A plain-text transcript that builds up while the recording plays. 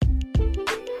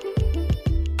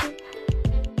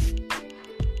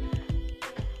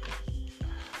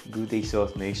Good day,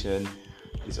 South Nation.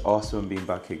 It's awesome being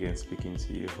back again speaking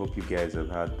to you. Hope you guys have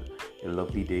had a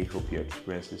lovely day. Hope your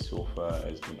experiences so far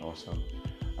has been awesome.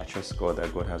 I trust God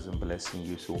that God has been blessing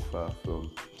you so far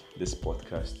from this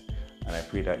podcast. And I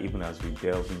pray that even as we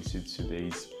delve into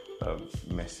today's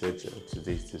message,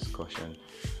 today's discussion,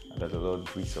 that the Lord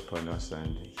breathes upon us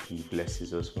and He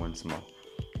blesses us once more.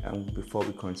 And before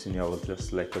we continue, I would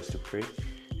just like us to pray.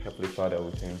 Heavenly Father,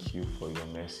 we thank you for your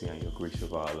mercy and your grace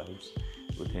over our lives.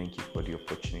 We thank you for the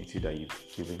opportunity that you've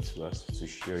given to us to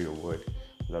share your word.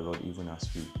 That, Lord, even as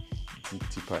we dig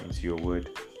deeper into your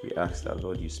word, we ask that,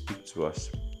 Lord, you speak to us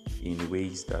in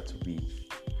ways that we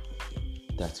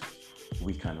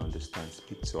can understand.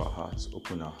 Speak to our hearts,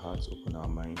 open our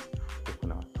minds,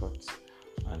 open our thoughts,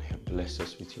 and bless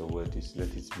us with your word.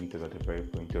 Let it meet us at the very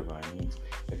point of our needs.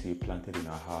 Let it be planted in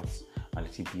our hearts, and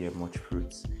let it bear much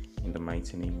fruits in the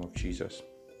mighty name of Jesus.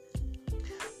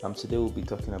 Today we'll be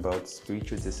talking about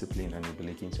spiritual discipline and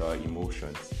relating to our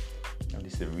emotions. And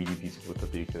this is a really beautiful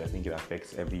topic because I think it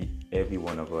affects every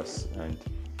one of us, and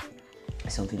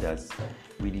it's something that's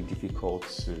really difficult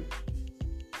to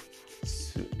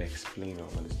explain or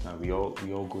understand. We all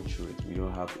go through it. We all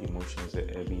have emotions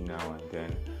every now and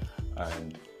then,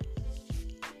 and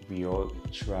we all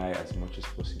try as much as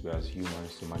possible as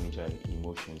humans to manage our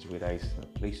emotions, whether it's in a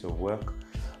place of work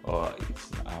or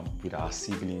it's with our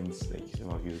siblings, like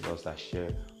some of you us that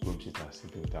share rooms with our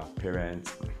siblings, with our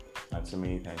parents, and so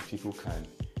many times people can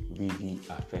really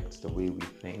affect the way we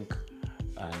think.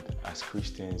 And as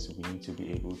Christians, we need to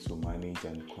be able to manage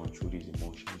and control these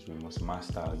emotions. We must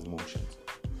master our emotions.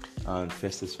 And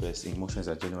first is first, emotions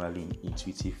are generally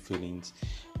intuitive feelings.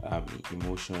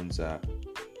 Emotions are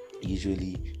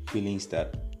usually feelings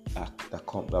that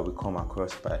we come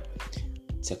across by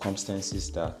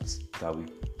circumstances that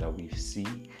we see,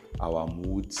 our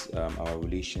moods, our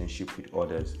relationship with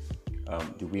others,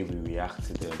 the way we react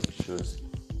to them shows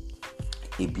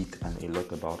a bit and a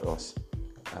lot about us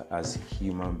as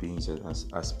human beings,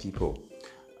 as people.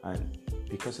 And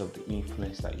because of the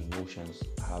influence that emotions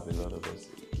have a lot of us,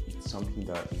 it's something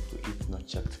that if not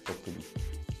checked properly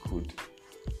could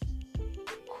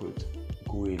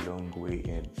go a long way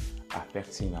in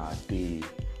affecting our day.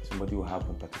 Somebody will have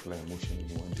one particular emotion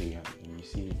in one day, and you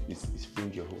see it's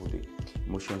bring your whole day.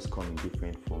 Emotions come in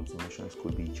different forms. Emotions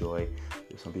could be joy.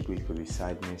 For some people it could be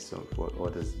sadness. For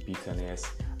others, bitterness,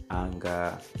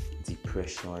 anger,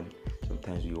 depression.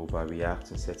 Sometimes we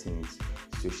overreact in certain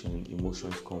situations.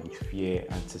 Emotions come with fear,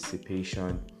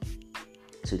 anticipation.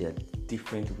 So there are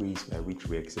different ways by which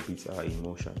we exhibit our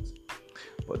emotions.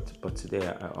 But today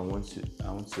I want to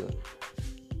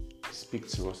speak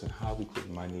to us on how we could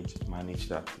manage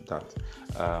that.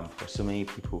 For so many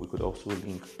people, we could also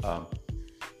link our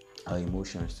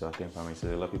emotions to our temperament. So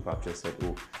a lot of people have just said,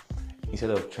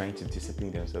 instead of trying to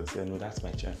discipline themselves, say, no, that's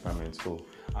my temperament. So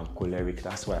I'm choleric,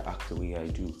 that's why I act the way I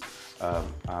do.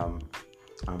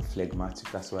 I'm phlegmatic,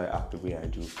 that's why I act the way I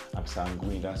do. I'm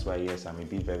sanguine, that's why, yes, I'm a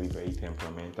bit very, very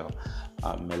temperamental.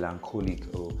 I'm melancholic,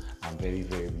 I'm very,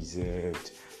 very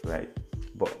reserved, right?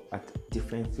 But at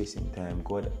different phases in time,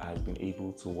 God has been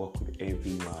able to work with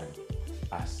every man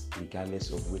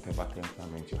regardless of whatever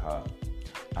temperament you have.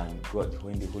 And God,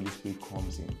 when the Holy Spirit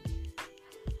comes in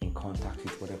contact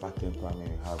with whatever temperament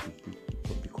you have,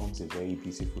 it becomes a very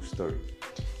beautiful story.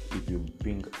 If you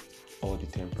bring all the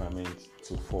temperaments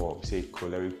to fore, say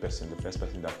choleric person, the first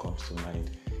person that comes to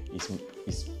mind is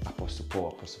Apostle Paul.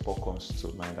 Apostle Paul comes to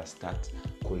mind as that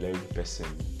choleric person,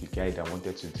 the guy that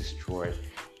wanted to destroy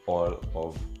all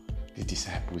of the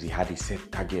disciples. He had a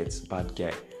set targets, bad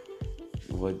guy.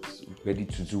 He was ready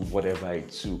to do whatever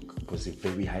it took. He was a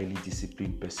very highly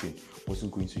disciplined person.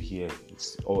 Wasn't going to hear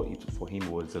for him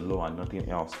was the law and nothing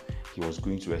else. He was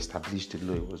going to establish the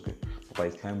law. But by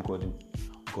the time God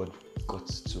got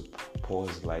to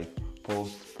Paul's life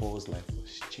was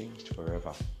changed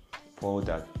forever. Paul,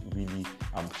 that really,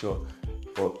 I'm sure,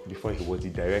 before he was the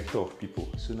director of people,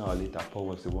 sooner or later Paul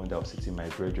was the one that was sitting, my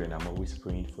brethren, I'm always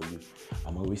praying for you.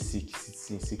 I'm always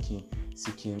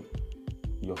seeking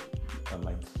your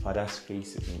my Father's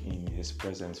face in his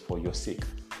presence for your sake.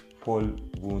 Paul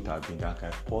wouldn't have been that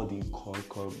kind. Paul didn't cut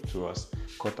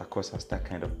across as that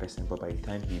kind of person, but by the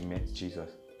time he met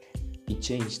Jesus, it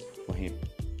changed for him.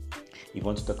 You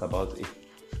want to talk about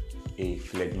a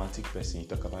phlegmatic person, you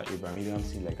talk about Abraham. Abraham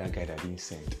seemed like that guy that didn't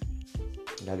send.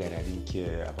 That guy that didn't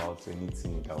care about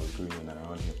anything that was going on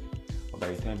around him. But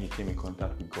by the time he came in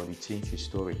contact with God, it changed his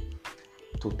story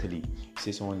totally. He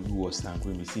says someone who was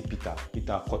sanguine. We see Peter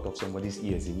cut off somebody's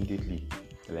ears immediately.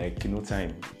 Like no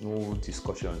time, no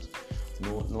discussions,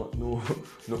 no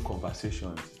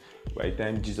conversations. By the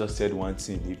time Jesus said one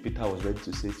thing, Peter was ready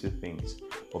to say two things.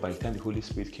 But by the time the Holy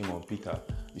Spirit came on Peter,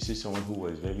 you see someone who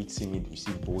was very timid,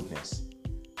 received boldness.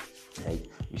 Right?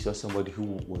 You saw somebody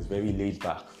who was very laid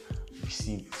back,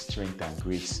 receive strength and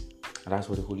grace. And that's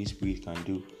what the Holy Spirit can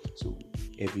do. So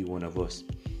every one of us,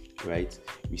 right?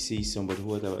 We see somebody who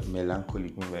was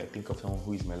melancholic. When I think of someone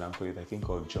who is melancholic, I think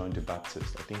of John the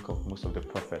Baptist. I think of most of the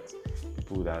prophets,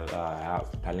 people that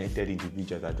have talented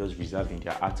individuals that just reserved in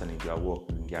their art and in their work,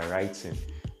 in their writing,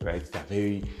 right?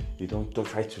 They don't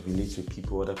try to relate with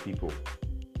people, other people.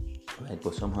 Right,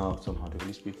 but somehow the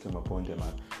Holy Spirit came upon them,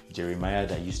 and Jeremiah,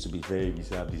 that used to be very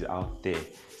reserved, is out there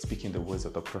speaking the words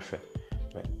of the prophet.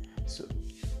 Right, so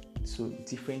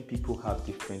different people have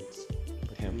different.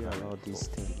 We allow these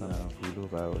temperaments rule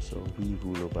over us, or we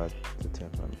rule over the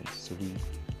temperaments. So we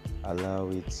allow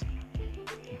it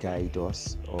guide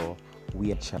us, or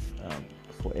we are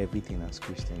for everything as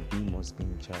Christians. We must be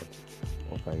in charge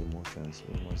of our emotions.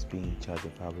 We must be in charge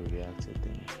of how we react to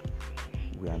things.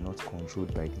 We are not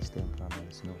controlled by these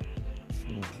temperaments. No,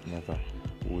 never.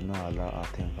 We will not allow our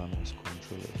temperaments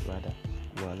control us. Rather,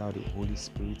 we will allow the Holy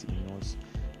Spirit in us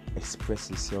express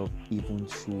itself even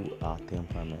through our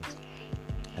temperaments.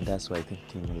 And that's why I think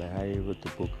Tim Lahari wrote the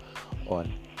book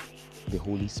on the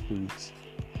Holy Spirit's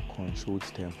controlled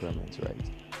temperament,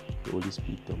 right? The Holy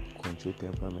Spirit controlled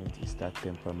temperament is that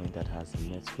temperament that has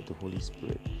met with the Holy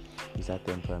Spirit. It's that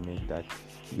temperament that,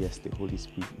 yes, the Holy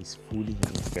Spirit is fully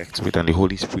in effect with, and the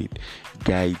Holy Spirit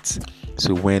guides.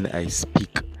 So when I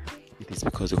speak, it is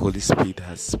because the Holy Spirit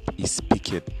is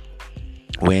speaking.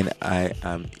 When I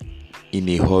am in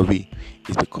a hurry,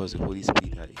 it's because the Holy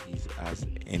Spirit has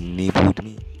enabled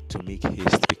me to make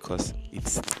haste, because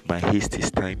my haste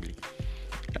is timely.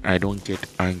 I don't get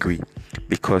angry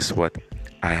because what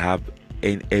I have,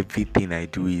 and everything I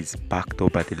do is backed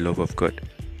up by the love of God.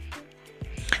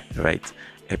 Right?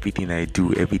 Everything I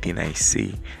do, everything I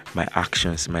say, my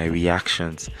actions, my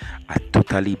reactions are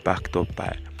totally backed up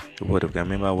by the word of God. I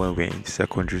remember when we were in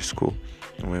secondary school,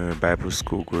 when we were in Bible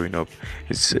school growing up,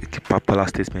 it's a popular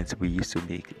statement we used to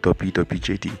make,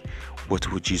 WWJD,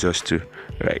 what would Jesus do?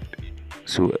 Right?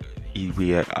 So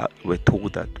we're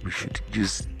told that we should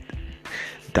use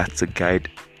that to guide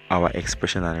our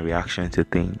expression and reaction to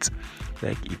things.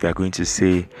 Like if you're going to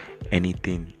say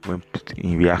anything when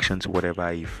in reaction to whatever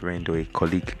a friend or a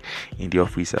colleague in the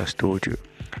office has told you,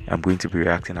 I'm going to be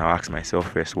reacting. I'll ask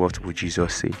myself first, what would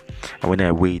Jesus say? And when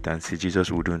I wait and say Jesus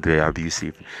wouldn't be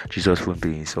abusive, Jesus wouldn't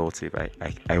be insultive,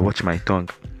 I watch my tongue,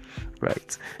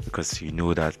 right? Because you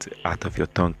know that out of your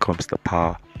tongue comes the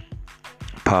power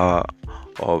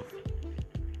of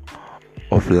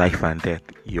life and death.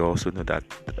 You also know that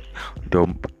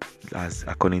as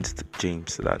according to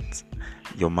James, that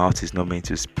your mouth is not meant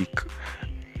to speak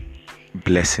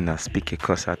blessing and speak a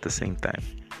curse at the same time,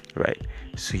 right?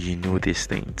 So you know these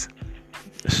things,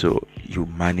 so you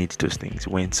manage those things.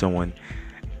 When someone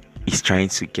is trying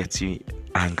to get you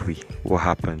angry, what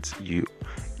happens? You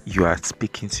are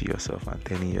speaking to yourself and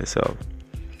telling yourself,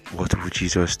 what would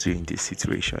Jesus do in this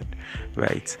situation,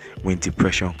 right? When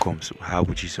depression comes, how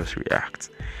would Jesus react?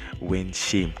 When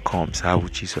shame comes, how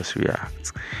would Jesus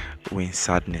react? When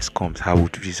sadness comes, how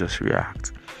would Jesus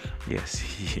react? Yes,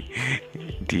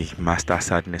 the master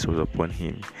sadness was upon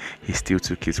him. He still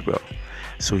took it well.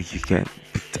 So you can,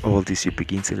 all this, you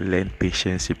begin to learn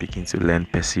patience, you begin to learn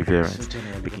perseverance,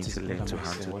 you begin to learn to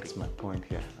handle. What's my point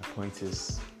here? My point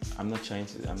is, I'm trying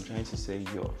to say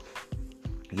your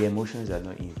emotions are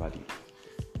not invalid.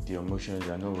 The emotions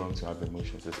are not wrong to have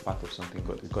emotions. It's part of something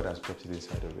God has put it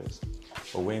inside of us.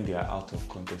 But when they are out of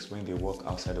context, when they walk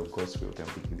outside of God's will, then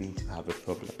we begin to have a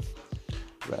problem,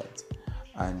 right?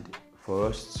 And for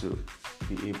us to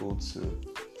be able to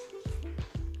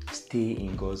stay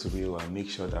in God's will and make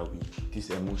sure that these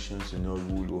emotions do not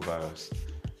rule over us,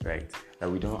 right?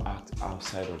 That we don't act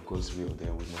outside of God's will,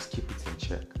 then we must keep it in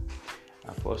check.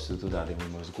 And for us to do that, then we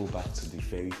must go back to the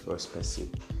very first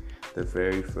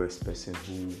person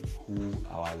who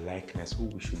our likeness, who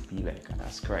we should be like, and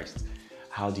that's Christ.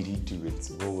 How did he do it?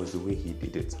 What was the way he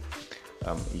did it?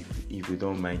 If you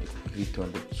don't mind, read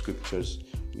on the scriptures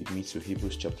with me to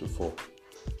Hebrews chapter 4.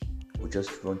 We'll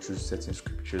just run through certain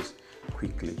scriptures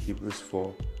quickly. Hebrews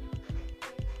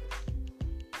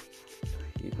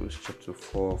chapter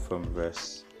 4 from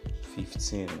verse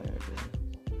 15.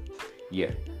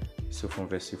 So from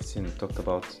verse 15, it talked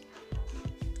about,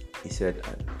 he said,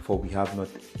 for we have not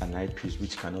an high priest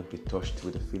which cannot be touched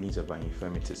with the feelings of our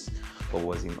infirmities, but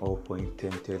was in all points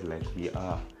tempted like we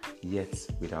are, yet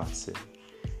without sin.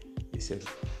 He said,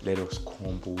 let us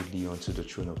come boldly unto the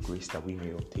throne of grace, that we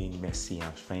may obtain mercy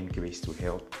and find grace to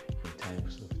help in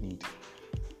times of need.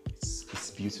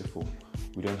 It's beautiful.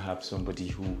 We don't have somebody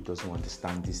who doesn't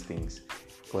understand these things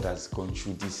God has gone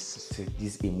through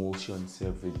this emotions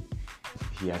already.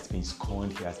 He has been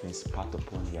scorned, he has been spat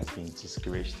upon, he has been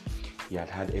disgraced. He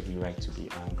had every right to be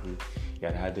angry. He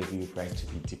had every right to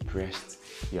be depressed.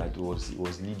 He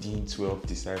was leading 12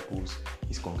 disciples.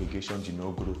 His congregation did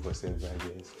not grow for several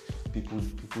years. People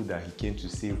that he came to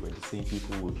save were the same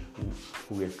people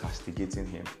who were castigating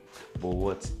him. But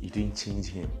what? It didn't change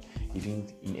him. He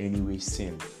didn't in any way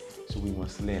sin. So we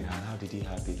must learn. And how did he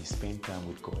have it? He spent time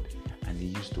with God and he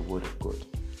used the word of God.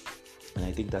 And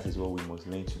I think that is what we must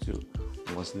learn to do.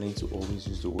 We must learn to always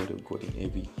use the word of God in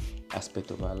every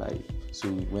aspect of our life. So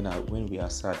when we are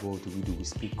sad, what do? We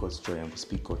speak God's joy and we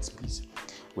speak God's peace.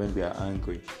 When we are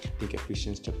angry, I think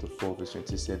Ephesians chapter 4 verse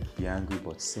 20 said, be angry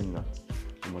but sin not.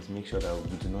 We must make sure that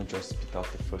we do not just spit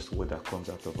out the first word that comes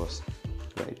out of us.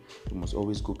 Right? We must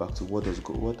always go back to what has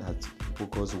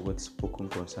God's word spoken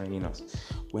concerning us.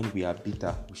 When we are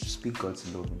bitter, we should speak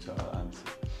God's love into our hands.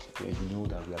 We know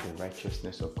that we are the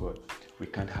righteousness of God. We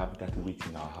can't have that weight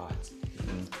in our hearts.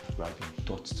 We have been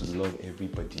taught to love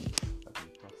everybody. We have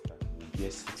been taught that we bear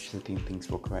certain things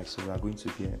for Christ. So we are going to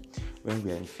bear. When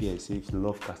we are in fear, it says,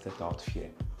 love casteth out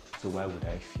fear. So why would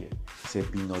I fear? It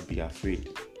said, not be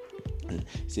afraid.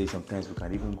 Say sometimes we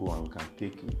can even go and we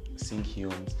can sing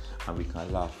hymns and we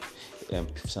can laugh.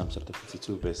 Psalm chapter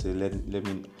 52 verse 8,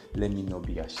 let me not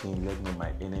be ashamed, let not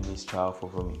my enemies triumph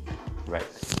over me. Right?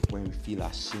 When we feel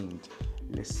ashamed,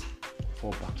 let's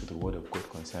fall back to the word of God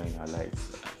concerning our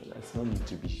lives. That's not need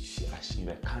to be ashamed.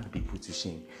 I can't be put to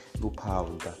shame. No power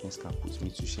of darkness can put me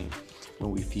to shame.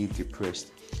 When we feel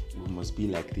depressed, we must be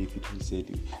like David, who said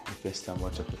in 1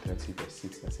 Samuel chapter 30 verse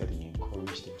 6, that said he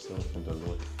encouraged himself in the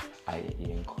Lord.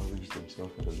 He encouraged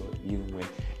himself in the Lord, even when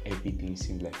everything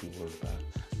seemed like it was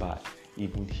bad.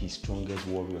 Even his strongest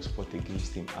warriors fought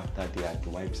against him after their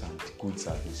wives and goods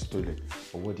had been stolen.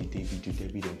 But what did David do?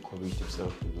 David encouraged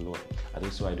himself in the Lord. And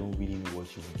also, I don't really know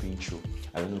what you've been through.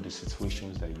 I don't know the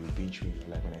situations that you've been through in your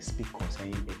life. And I speak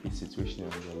concerning every situation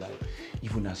in your life,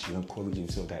 even as you encourage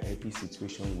yourself, that every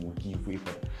situation will give way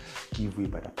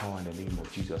by the power and the name of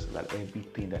Jesus. That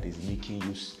everything that is making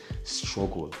you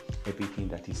struggle, everything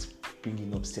that is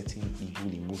bringing up certain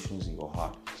evil emotions in your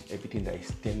heart, everything that is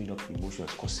stirring up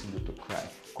emotions, causing you to cry,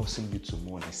 causing you to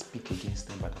mourn, I speak against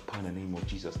them by the power and the name of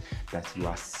Jesus, that you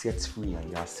are set free,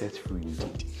 and you are set free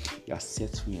indeed. You are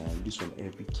set free and released from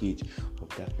every cage of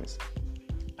darkness.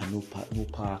 And no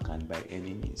power can by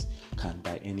any means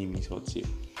hurt you.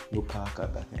 No power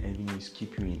can by any means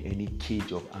keep you in any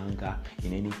cage of anger,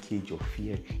 in any cage of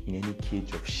fear, in any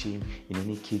cage of shame, in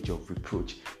any cage of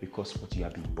reproach, because what you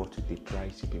have been bought with a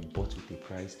price, you've been bought with a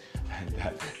price, and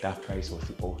that price was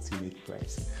the ultimate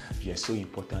price. You are so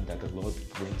important that the Lord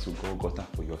went to Golgotha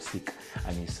for your sake,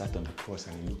 and he sat on the cross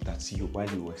and he looked at you while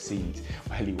he was saying it,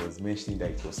 while he was mentioning that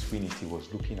it was finished. He was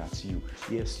looking at you.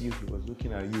 Yes, he was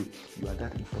looking at you. You are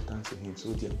that important to him.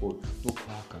 So therefore, no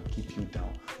power can keep you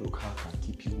down. No power can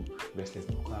keep you restless.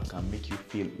 No power can make you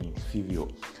feel inferior.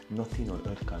 Nothing on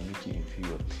earth can make you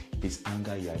inferior. If it's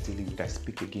anger you are dealing with, I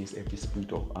speak against every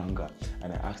spirit of anger,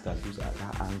 and I ask that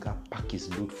that anger pack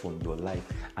his load from your life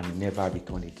and never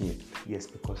return again. Yes,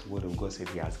 because the word of God said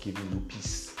he has given you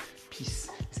peace. Peace.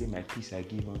 He said, my peace I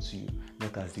give unto you,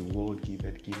 not as the world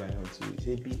giveth, give I unto you.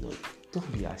 He said,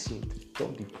 don't be ashamed,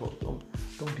 don't be proud,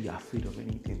 don't be afraid of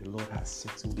anything. The Lord has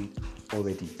settled it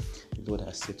already. The Lord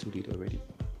has settled it already.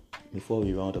 Before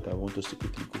we round up, I want us to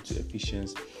quickly go to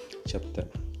Ephesians chapter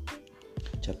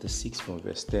 6 from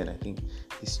verse 10. I think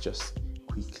this just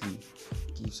quickly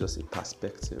gives us a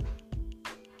perspective.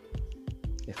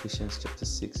 Ephesians chapter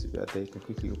 6, if you are there, you can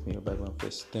quickly open your Bible,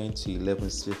 verse 10 to 11.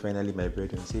 Say, finally, my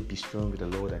brethren, say, be strong with the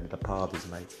Lord and in the power of his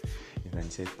might. And then he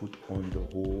said, put on the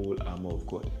whole armor of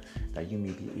God, that you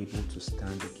may be able to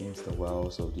stand against the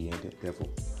wiles of the devil.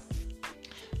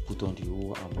 Put on the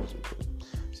whole armor of God.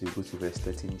 So you go to verse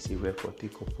 13, you say, wherefore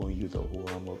take upon you the whole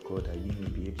armor of God, that you may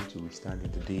be able to withstand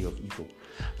in the day of evil,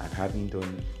 and having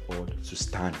done all to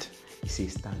stand. He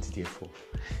says, stand therefore,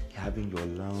 having your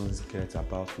loins girt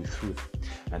about with truth,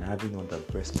 and having on the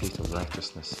breastplate of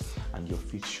righteousness, and your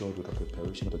feet shod with the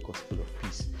preparation of the gospel of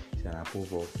peace. And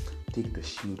above all, take the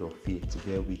shield of faith,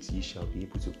 wherewith ye shall be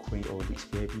able to quench all the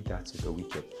fiery darts of the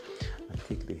wicked, and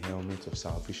take the helmet of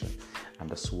salvation and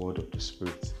the sword of the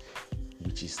Spirit,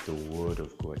 which is the word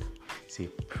of God. Say,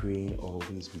 praying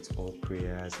always with all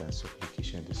prayers and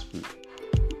supplication in the Spirit,